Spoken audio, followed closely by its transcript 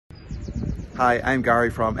Hi, I'm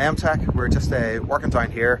Gary from Emtek. We're just working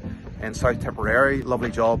down here in South Tipperary.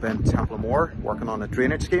 Lovely job in Templemore, working on a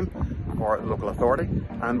drainage scheme for the local authority.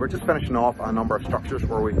 And we're just finishing off a number of structures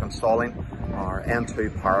where we're installing our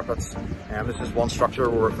N2 parapets. And this is one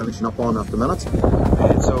structure we're finishing up on at the minute.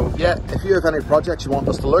 So yeah, if you have any projects you want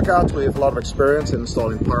us to look at, we have a lot of experience in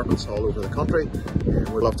installing parapets all over the country. And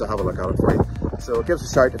we'd love to have a look at it for you. So give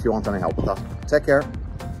us a shout if you want any help with that. Take care.